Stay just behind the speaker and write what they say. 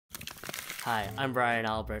Hi, I'm Brian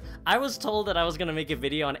Albert. I was told that I was gonna make a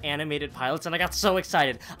video on animated pilots and I got so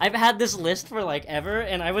excited. I've had this list for like ever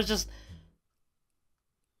and I was just...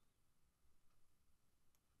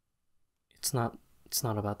 It's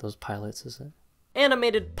not about those pilots, is it?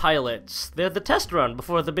 Animated pilots. They're the test run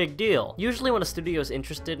before the big deal. Usually when a studio is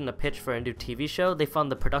interested in a pitch for a new TV show, they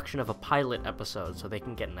fund the production of a pilot episode so they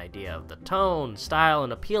can get an idea of the tone, style,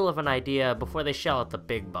 and appeal of an idea before they shell out the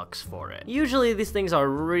big bucks for it. Usually these things are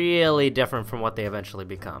really different from what they eventually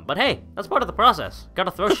become, but hey, that's part of the process.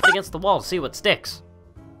 Gotta throw shit against the wall to see what sticks.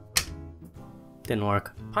 Didn't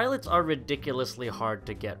work. Pilots are ridiculously hard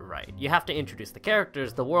to get right. You have to introduce the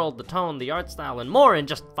characters, the world, the tone, the art style, and more in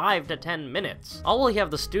just 5 to 10 minutes. All while you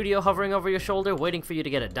have the studio hovering over your shoulder waiting for you to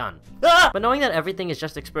get it done. But knowing that everything is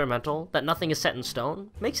just experimental, that nothing is set in stone,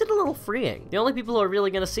 makes it a little freeing. The only people who are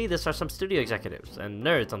really gonna see this are some studio executives and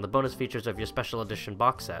nerds on the bonus features of your special edition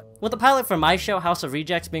box set. With the pilot for my show, House of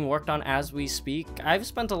Rejects, being worked on as we speak, I've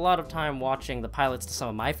spent a lot of time watching the pilots to some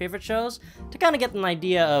of my favorite shows to kind of get an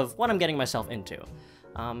idea of what I'm getting myself into.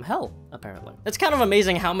 Hell, apparently. It's kind of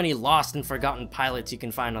amazing how many lost and forgotten pilots you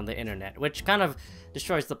can find on the internet, which kind of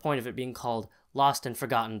destroys the point of it being called Lost and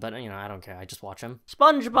Forgotten, but you know, I don't care, I just watch them.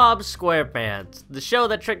 SpongeBob SquarePants, the show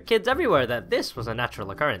that tricked kids everywhere that this was a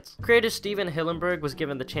natural occurrence. Creator Steven Hillenburg was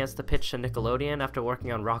given the chance to pitch to Nickelodeon after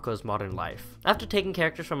working on Rocko's Modern Life. After taking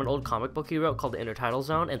characters from an old comic book he wrote called The Intertidal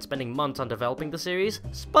Zone and spending months on developing the series,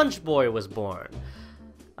 SpongeBoy was born.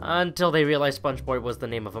 Until they realized SpongeBob was the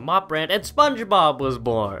name of a mop brand, and SpongeBob was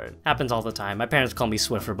born. Happens all the time. My parents called me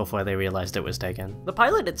Swiffer before they realized it was taken. The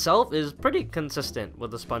pilot itself is pretty consistent with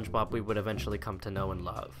the SpongeBob we would eventually come to know and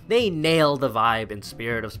love. They nail the vibe and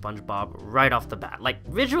spirit of SpongeBob right off the bat. Like,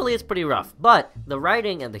 visually it's pretty rough, but the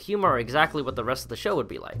writing and the humor are exactly what the rest of the show would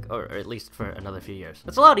be like, or at least for another few years.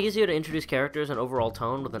 It's a lot easier to introduce characters and overall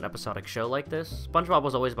tone with an episodic show like this. SpongeBob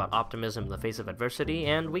was always about optimism in the face of adversity,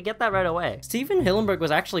 and we get that right away. Steven Hillenburg was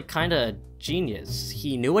actually kinda genius.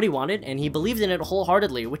 He knew what he wanted, and he believed in it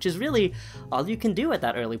wholeheartedly, which is really all you can do at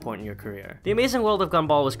that early point in your career. The Amazing World of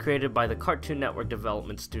Gumball was created by the Cartoon Network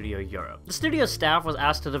Development Studio Europe. The studio's staff was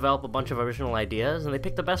asked to develop a bunch of original ideas, and they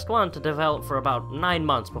picked the best one to develop for about 9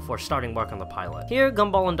 months before starting work on the pilot. Here,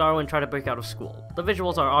 Gumball and Darwin try to break out of school. The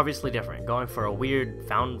visuals are obviously different, going for a weird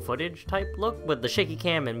found footage type look with the shaky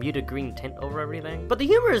cam and muted green tint over everything. But the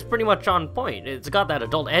humor is pretty much on point. It's got that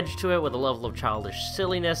adult edge to it with a level of childish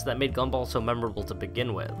silliness that made Gumball so memorable to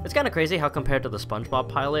begin with. It's kind of crazy how compared to the SpongeBob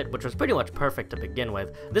pilot, which was pretty much perfect to begin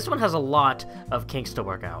with, this one has a lot of kinks to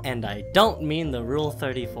work out. And I don't mean the Rule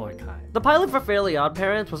 34 kind. The pilot for Fairly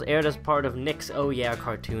OddParents was aired as part of Nick's Oh Yeah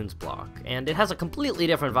Cartoons block, and it has a completely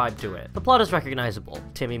different vibe to it. The plot is recognizable.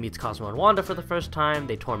 Timmy meets Cosmo and Wanda for the first time,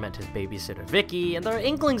 they torment his babysitter Vicky, and there are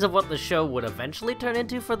inklings of what the show would eventually turn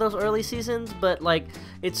into for those early seasons, but like,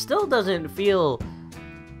 it still doesn't feel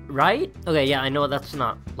right? Okay, yeah, I know that's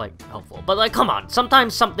not, like, helpful, but like, come on,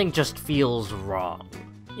 sometimes something just feels wrong.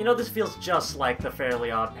 You know, this feels just like the Fairly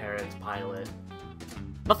OddParents pilot.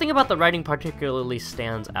 Nothing about the writing particularly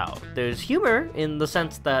stands out. There's humor in the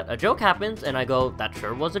sense that a joke happens and I go, that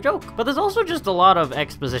sure was a joke. But there's also just a lot of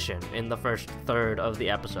exposition in the first third of the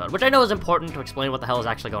episode, which I know is important to explain what the hell is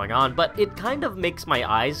actually going on, but it kind of makes my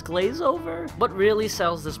eyes glaze over. What really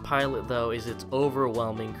sells this pilot though is its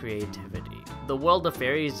overwhelming creativity. The world of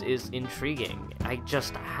fairies is intriguing. I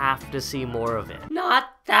just have to see more of it. Not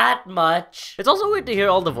that much. It's also weird to hear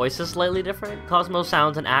all the voices slightly different. Cosmo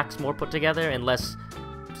sounds and acts more put together and less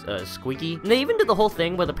squeaky. And they even did the whole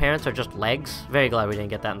thing where the parents are just legs. Very glad we didn't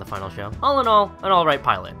get that in the final show. All in all, an alright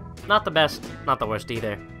pilot. Not the best, not the worst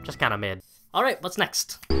either. Just kinda mid. Alright, what's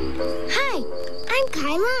next? Hi, I'm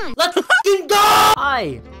Kailan. Let's f***ing go!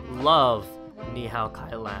 I love Ni Hao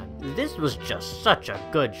Kailan. This was just such a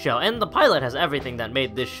good show, and the pilot has everything that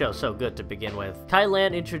made this show so good to begin with.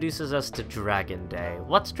 Kailan introduces us to Dragon Day.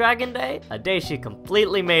 What's Dragon Day? A day she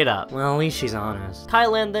completely made up. Well, at least she's honest.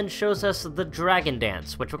 Kailan then shows us the Dragon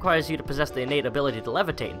Dance, which requires you to possess the innate ability to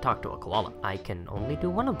levitate and talk to a koala. I can only do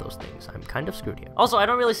one of those things. I'm kind of screwed here. Also, I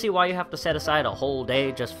don't really see why you have to set aside a whole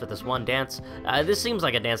day just for this one dance. This seems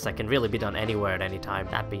like a dance that can really be done anywhere at any time.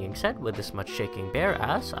 That being said, with this much shaking bear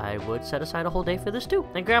ass, I would set aside a whole day for this too.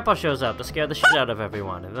 And Grandpa shows up to scare the shit out of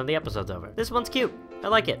everyone, and then the episode's over. This one's cute. I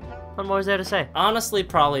like it. What more is there to say? Honestly,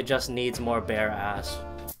 probably just needs more bear ass.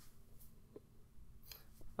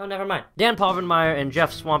 Oh, never mind. Dan Povenmire and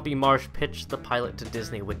Jeff Swampy Marsh pitched the pilot to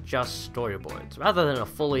Disney with just storyboards, rather than a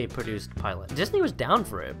fully produced pilot. Disney was down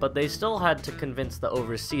for it, but they still had to convince the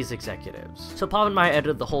overseas executives. So Povenmire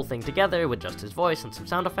edited the whole thing together with just his voice and some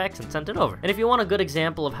sound effects and sent it over. And if you want a good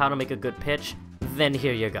example of how to make a good pitch, then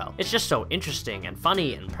here you go. It's just so interesting and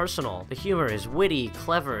funny and personal. The humor is witty,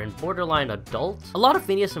 clever, and borderline adult. A lot of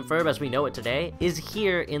Phineas and Ferb as we know it today is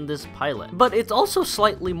here in this pilot, but it's also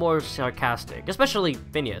slightly more sarcastic, especially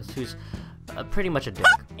Phineas, who's pretty much a dick.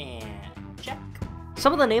 And check.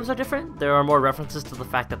 Some of the names are different. There are more references to the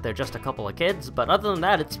fact that they're just a couple of kids, but other than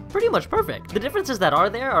that, it's pretty much perfect. The differences that are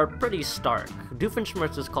there are pretty stark.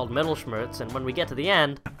 Doofenshmirtz is called Mittelschmertz, and when we get to the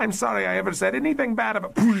end... I'm sorry I ever said anything bad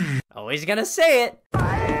about... Always gonna say it!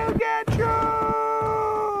 I'll get you!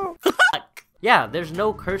 Yeah, there's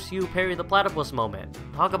no curse you, Perry the Platypus moment.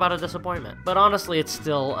 Talk about a disappointment. But honestly, it's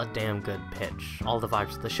still a damn good pitch. All the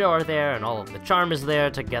vibes of the show are there, and all of the charm is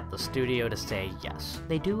there to get the studio to say yes.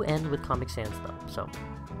 They do end with Comic Sans though, so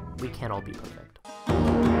we can't all be perfect.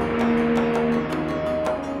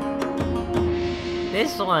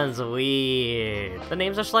 This one's weird. The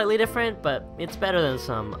names are slightly different, but it's better than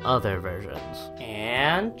some other versions.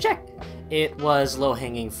 And check! It was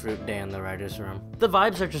low-hanging fruit day in the writer's room. The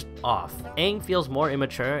vibes are just off. Aang feels more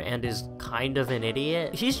immature and is kind of an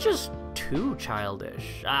idiot. He's just too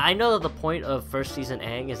childish. I know that the point of first season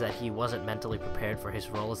Aang is that he wasn't mentally prepared for his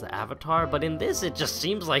role as the Avatar, but in this it just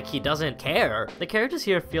seems like he doesn't care. The characters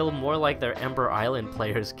here feel more like their Ember Island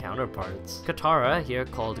players' counterparts. Katara, here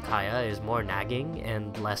called Kaya, is more nagging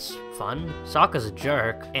and less fun. Sokka's a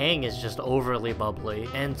jerk. Aang is just overly bubbly.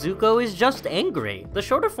 And Zuko is just angry. The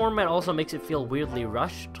shorter format also makes it feel weirdly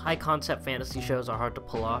rushed. High concept fantasy shows are hard to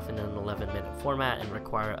pull off in an 11-minute format and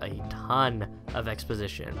require a ton of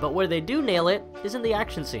exposition. But where they do nail it is in the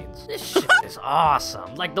action scenes. This shit is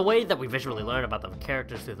awesome. Like, the way that we visually learn about the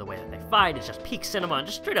characters through the way that they fight is just peak cinema and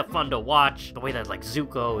just straight up fun to watch. The way that, like,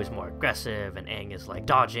 Zuko is more aggressive and Aang is, like,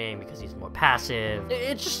 dodging because he's more passive.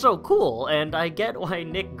 It's just so cool, and I get why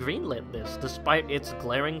Nick greenlit this, despite its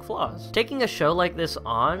glaring flaws. Taking a show like this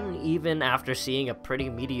on, even after seeing a pretty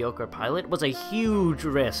mediocre pilot, was a huge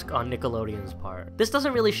risk on Nickelodeon's part. This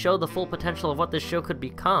doesn't really show the full potential of what this show could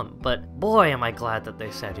become, but boy am I glad that they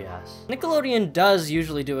said yes. Nickelodeon does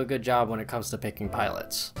usually do a good job when it comes to picking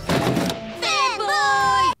pilots.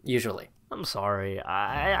 Usually. I'm sorry,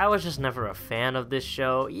 I was just never a fan of this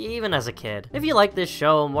show, even as a kid. If you like this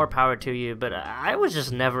show, more power to you, but I was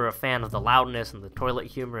just never a fan of the loudness and the toilet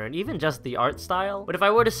humor and even just the art style. But if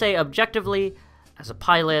I were to say objectively, as a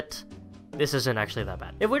pilot, this isn't actually that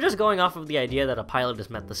bad. If we're just going off of the idea that a pilot is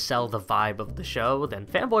meant to sell the vibe of the show, then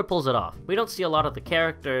Fanboy pulls it off. We don't see a lot of the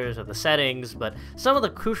characters or the settings, but some of the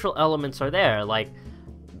crucial elements are there, like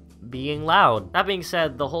being loud. That being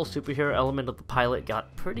said, the whole superhero element of the pilot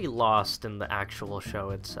got pretty lost in the actual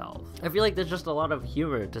show itself. I feel like there's just a lot of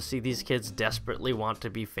humor to see these kids desperately want to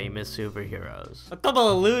be famous superheroes. A couple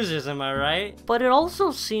of losers, am I right? But it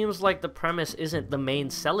also seems like the premise isn't the main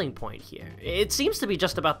selling point here. It seems to be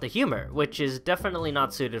just about the humor, which is definitely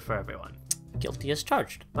not suited for everyone. Guilty as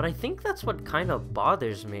charged. But I think that's what kind of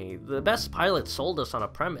bothers me. The best pilot sold us on a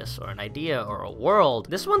premise or an idea or a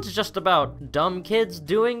world. This one's just about dumb kids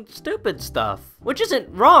doing stupid stuff. Which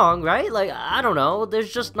isn't wrong, right? Like, I don't know,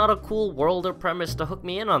 there's just not a cool world or premise to hook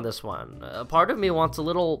me in on this one. A part of me wants a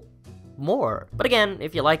little more. But again,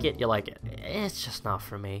 if you like it, you like it. It's just not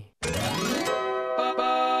for me.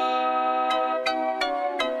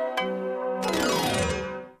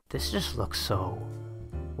 This just looks so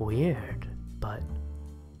weird. But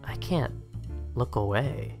I can't look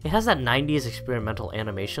away. It has that 90s experimental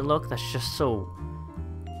animation look that's just so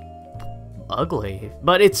ugly,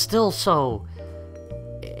 but it's still so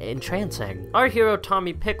entrancing. Our hero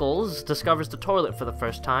Tommy Pickles discovers the toilet for the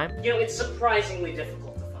first time. You know, it's surprisingly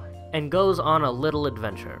difficult to find. And goes on a little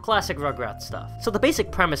adventure. Classic Rugrats stuff. So the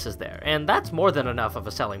basic premise is there, and that's more than enough of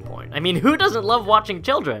a selling point. I mean, who doesn't love watching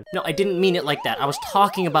children? No, I didn't mean it like that. I was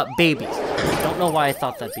talking about babies. I don't know why I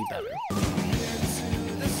thought that'd be better.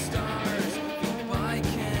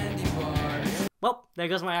 Well, there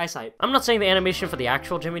goes my eyesight. I'm not saying the animation for the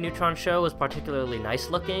actual Jimmy Neutron show was particularly nice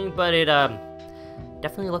looking, but it,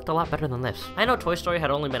 definitely looked a lot better than this. I know Toy Story had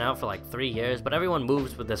only been out for like 3 years, but everyone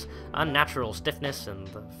moves with this unnatural stiffness and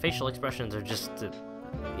the facial expressions are just, ugh.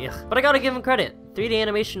 But I gotta give them credit. 3D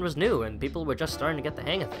animation was new and people were just starting to get the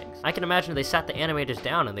hang of things. I can imagine they sat the animators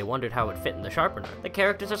down and they wondered how it fit in the sharpener. The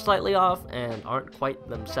characters are slightly off and aren't quite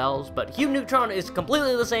themselves, but Hugh Neutron is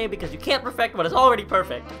completely the same because you can't perfect what is already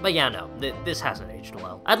perfect. But yeah, no, this hasn't aged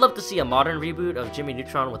well. I'd love to see a modern reboot of Jimmy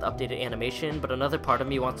Neutron with updated animation, but another part of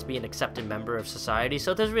me wants to be an accepted member of society,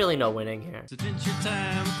 so there's really no winning here. It's adventure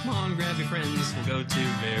time, come on, grab your friends, we'll go to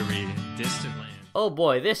very distant lands. Oh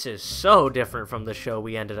boy, this is so different from the show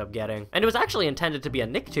we ended up getting. And it was actually intended to be a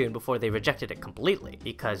Nicktoon before they rejected it completely,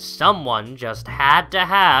 because someone just had to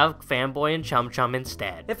have Fanboy and Chum Chum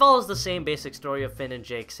instead. It follows the same basic story of Finn and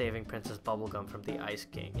Jake saving Princess Bubblegum from the Ice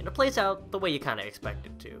King, and it plays out the way you kinda expect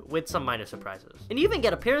it to, with some minor surprises. And you even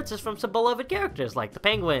get appearances from some beloved characters like the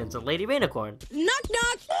Penguins and Lady Rainicorn. Knock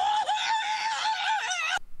knock!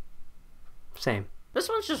 Same. This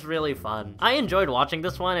one's just really fun. I enjoyed watching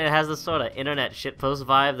this one, and it has this sort of internet shitpost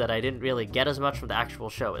vibe that I didn't really get as much from the actual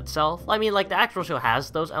show itself. I mean, like, the actual show has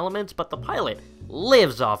those elements, but the pilot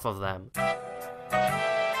lives off of them.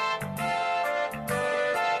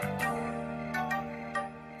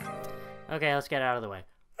 Okay, let's get out of the way.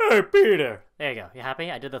 Hey, Peter! There you go. You happy?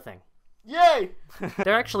 I did the thing. Yay!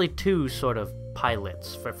 There are actually two sort of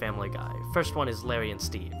pilots for Family Guy. First one is Larry and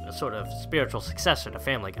Steve, a sort of spiritual successor to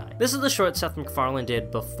Family Guy. This is the short Seth MacFarlane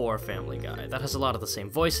did before Family Guy. That has a lot of the same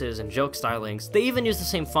voices and joke stylings. They even use the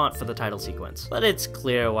same font for the title sequence. But it's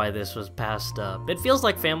clear why this was passed up. It feels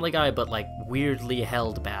like Family Guy, but like weirdly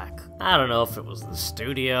held back. I don't know if it was the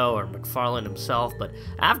studio or MacFarlane himself, but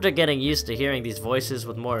after getting used to hearing these voices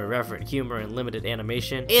with more irreverent humor and limited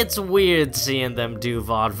animation, it's weird seeing them do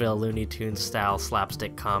vaudeville Looney Tunes style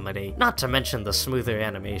slapstick comedy. Not to mention the smoother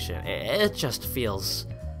animation. It just feels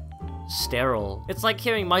sterile. It's like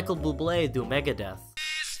hearing Michael Bublé do Megadeth.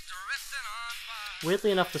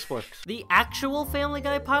 Weirdly enough, this works. The actual Family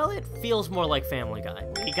Guy pilot feels more like Family Guy.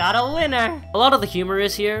 We got a winner! A lot of the humor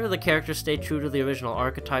is here. The characters stay true to the original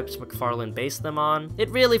archetypes MacFarlane based them on.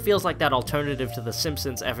 It really feels like that alternative to The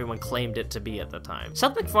Simpsons everyone claimed it to be at the time.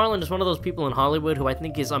 Seth MacFarlane is one of those people in Hollywood who I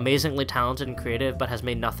think is amazingly talented and creative, but has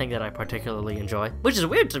made nothing that I particularly enjoy. Which is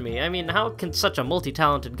weird to me. I mean, how can such a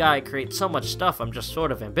multi-talented guy create so much stuff I'm just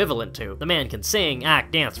sort of ambivalent to? The man can sing,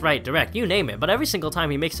 act, dance, write, direct, you name it, but every single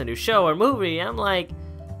time he makes a new show or movie, I'm like,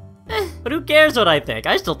 but who cares what I think?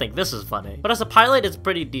 I still think this is funny. But as a pilot, it's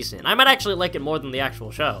pretty decent. I might actually like it more than the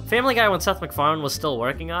actual show. Family Guy, when Seth MacFarlane was still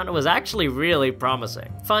working on it, was actually really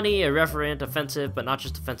promising. Funny, irreverent, offensive, but not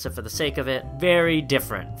just offensive for the sake of it. Very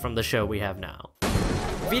different from the show we have now.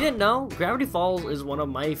 If you didn't know, Gravity Falls is one of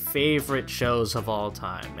my favorite shows of all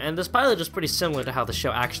time, and this pilot is pretty similar to how the show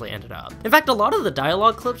actually ended up. In fact, a lot of the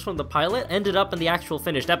dialogue clips from the pilot ended up in the actual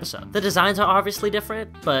finished episode. The designs are obviously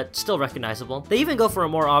different, but still recognizable. They even go for a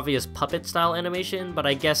more obvious puppet-style animation, but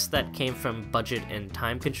I guess that came from budget and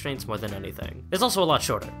time constraints more than anything. It's also a lot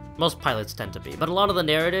shorter. Most pilots tend to be, but a lot of the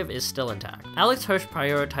narrative is still intact. Alex Hirsch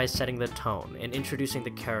prioritized setting the tone and introducing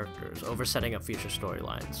the characters over setting up future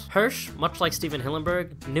storylines. Hirsch, much like Steven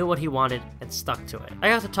Hillenburg, knew what he wanted and stuck to it. I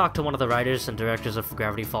got to talk to one of the writers and directors of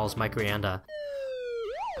Gravity Falls, Mike Rianda,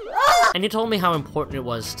 and he told me how important it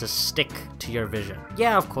was to stick to your vision.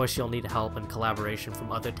 Yeah, of course you'll need help and collaboration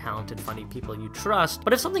from other talented, funny people you trust,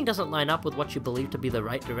 but if something doesn't line up with what you believe to be the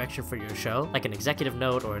right direction for your show, like an executive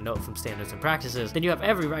note or a note from standards and practices, then you have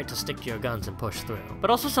every right to stick to your guns and push through. But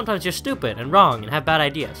also sometimes you're stupid and wrong and have bad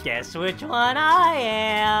ideas. Guess which one I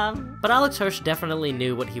am? But Alex Hirsch definitely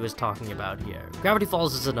knew what he was talking about here. Gravity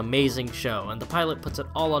Falls is an amazing show, and the pilot puts it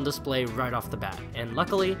all on display right off the bat, and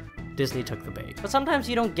luckily, Disney took the bait. But sometimes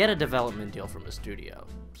you don't get a development deal from a studio.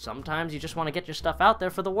 Sometimes you just want to get your stuff out there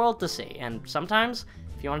for the world to see, and sometimes,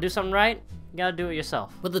 if you want to do something right, you gotta do it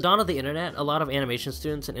yourself. With the dawn of the internet, a lot of animation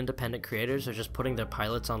students and independent creators are just putting their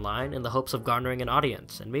pilots online in the hopes of garnering an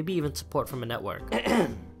audience, and maybe even support from a network.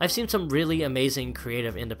 I've seen some really amazing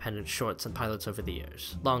creative independent shorts and pilots over the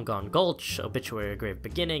years. Long Gone Gulch, Obituary, A Grave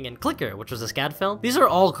Beginning, and Clicker, which was a SCAD film. These are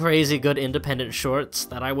all crazy good independent shorts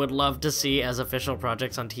that I would love to see as official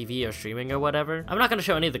projects on TV or streaming or whatever. I'm not going to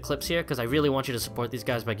show any of the clips here because I really want you to support these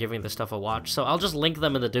guys by giving their stuff a watch, so I'll just link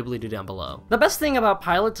them in the doobly-doo down below. The best thing about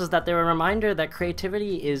pilots is that they're a reminder that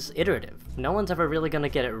creativity is iterative. No one's ever really going to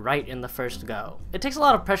get it right in the first go. It takes a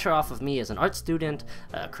lot of pressure off of me as an art student,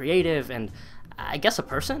 creative, and I guess a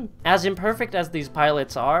person. As imperfect as these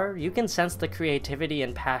pilots are, you can sense the creativity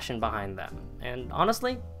and passion behind them. And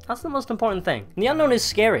honestly, that's the most important thing. The unknown is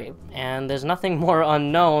scary, and there's nothing more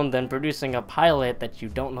unknown than producing a pilot that you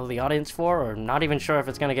don't know the audience for or not even sure if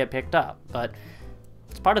it's gonna get picked up. But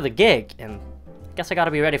it's part of the gig, and I guess I gotta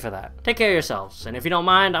be ready for that. Take care of yourselves, and if you don't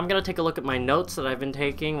mind, I'm gonna take a look at my notes that I've been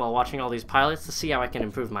taking while watching all these pilots to see how I can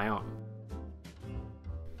improve my own.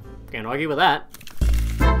 Can't argue with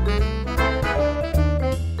that.